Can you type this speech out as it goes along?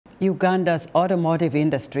Uganda's automotive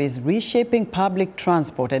industry is reshaping public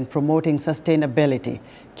transport and promoting sustainability.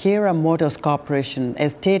 Kiira Motors Corporation,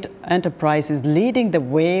 a state enterprise, is leading the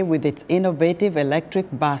way with its innovative electric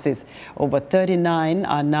buses. Over 39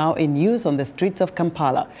 are now in use on the streets of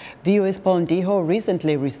Kampala. VOA's Paul Ndiho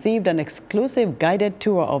recently received an exclusive guided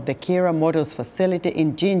tour of the Kiira Motors facility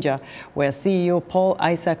in Jinja, where CEO Paul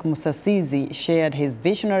Isaac Musasizi shared his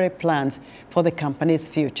visionary plans for the company's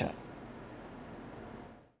future.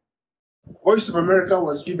 Voice of America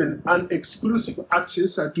was given an exclusive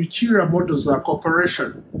access to Kiira Motors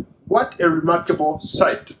Corporation. What a remarkable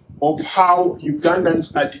sight of how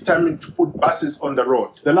Ugandans are determined to put buses on the road.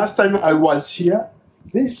 The last time I was here,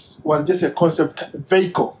 this was just a concept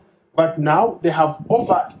vehicle. But now they have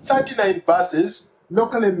over 39 buses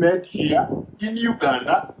locally made here in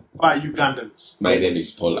Uganda by Ugandans. My name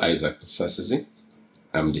is Paul Isaac Musasizi.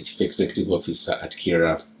 I'm the Chief Executive Officer at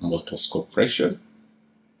Kiira Motors Corporation.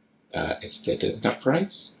 A state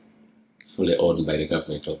enterprise fully owned by the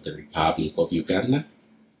government of the Republic of Uganda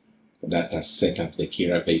that has set up the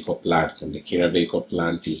Kiira vehicle plant. And the Kiira vehicle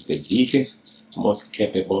plant is the biggest, most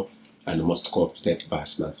capable, and most competent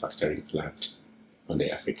bus manufacturing plant on the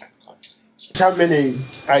African continent. How many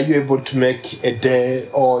are you able to make a day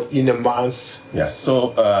or in a month? Yeah,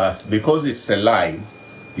 so because it's a line,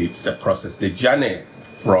 it's a process. The journey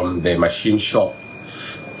from the machine shop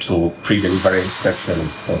to pre-delivery inspection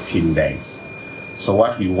is 14 days. So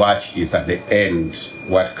what we watch is at the end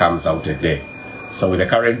what comes out a day. So with the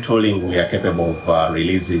current tooling, we are capable of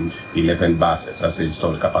releasing 11 buses. That's the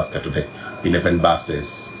installed capacity today, 11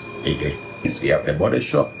 buses a day. We have the body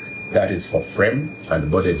shop, that is for frame and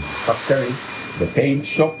body manufacturing. The paint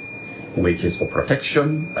shop, which is for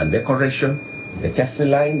protection and decoration. The chassis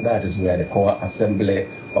line, that is where the core assembly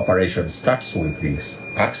operation starts with these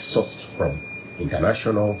parts sourced from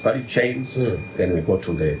international value chains. Then we go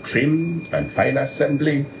to the trim and fine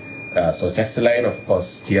assembly. So chassis line, of course,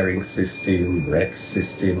 steering system, brake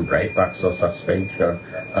system, drive axle, suspension,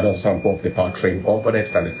 and also some of the powertrain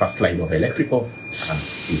components, and the first line of electrical.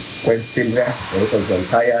 It's quite in there, motors and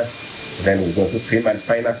tires. Then we go to trim and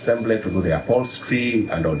fine assembly to do the upholstery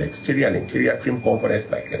and all the exterior and interior trim components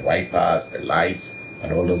like the wipers, the lights,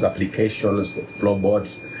 and all those applications, the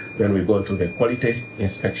floorboards. Then we go to the quality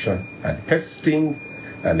inspection and testing,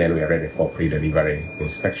 and then we are ready for pre-delivery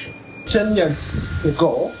inspection. 10 years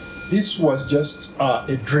ago, this was just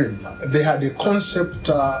a dream. They had a concept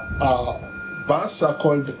bus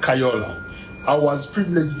called Kayola. I was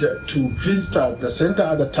privileged to visit the center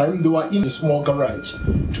at the time. They were in a small garage.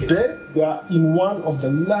 Today, they are in one of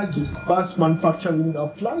the largest bus manufacturing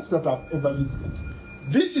plants that I've ever visited.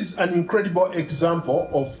 This is an incredible example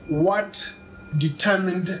of what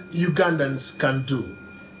determined Ugandans can do.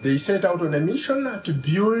 They set out on a mission to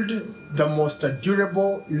build the most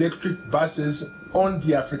durable electric buses on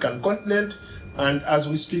the African continent, and as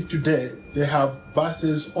we speak today, they have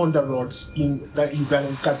buses on the roads in the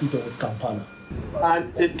Ugandan capital, Kampala.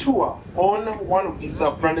 And a tour on one of these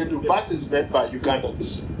branded new buses made by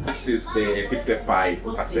Ugandans. This is the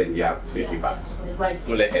 55-passenger city bus,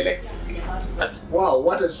 fully electric. Wow,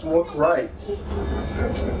 what a smooth ride.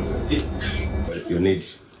 You need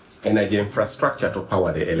energy infrastructure to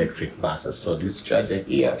power the electric buses. So this charger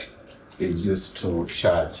here is used to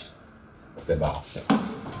charge the buses.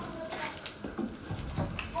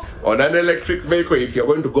 On an electric vehicle, if you're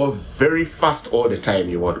going to go very fast all the time,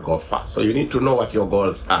 you won't go fast. So you need to know what your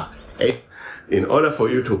goals are. Okay? In order for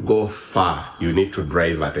you to go far, you need to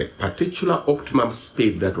drive at a particular optimum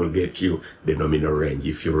speed that will get you the nominal range.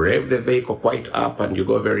 If you rev the vehicle quite up and you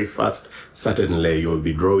go very fast, certainly you'll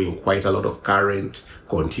be drawing quite a lot of current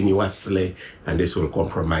continuously, and this will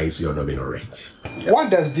compromise your nominal range.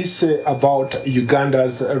 What does this say about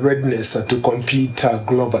Uganda's readiness to compete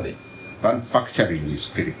globally? Manufacturing is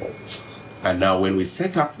critical. And now when we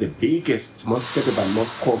set up the biggest, most capable,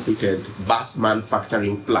 most competent bus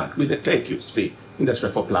manufacturing plant with the tech, you see, Industry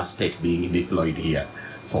 4+ tech being deployed here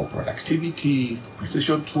for productivity, for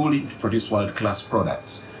precision tooling to produce world-class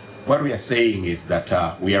products. What we are saying is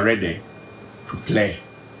that we are ready to play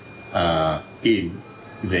in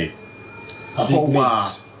the power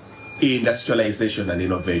industrialization and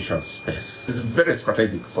innovation space. It's very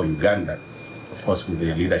strategic for Uganda, of course, with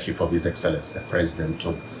the leadership of His Excellency, the President,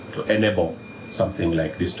 to enable something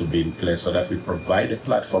like this to be in place so that we provide a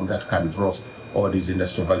platform that can draw all these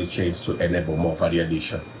industrial value chains to enable more value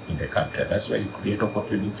addition in the country. That's where you create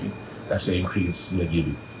opportunity, that's where you increase your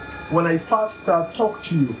GDP. When I first talked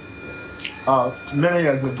to you many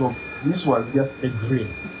years ago, this was just a dream.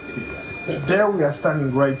 There we are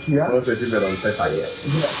standing right here. Also, even on paper, yes. A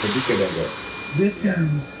decade ago. This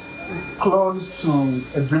is close to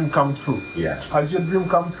a dream come true. Yeah. Has your dream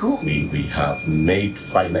come true? We have made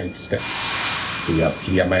finite steps. We have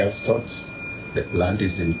clear milestones. The plan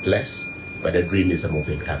is in place, but the dream is a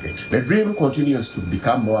moving target. The dream continues to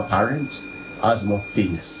become more apparent as more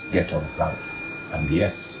things get on ground. And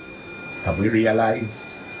yes, have we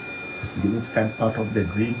realized a significant part of the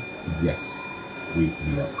dream? Yes. We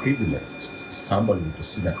are privileged to stumble to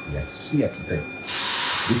see that we are here today.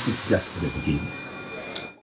 This is just the beginning.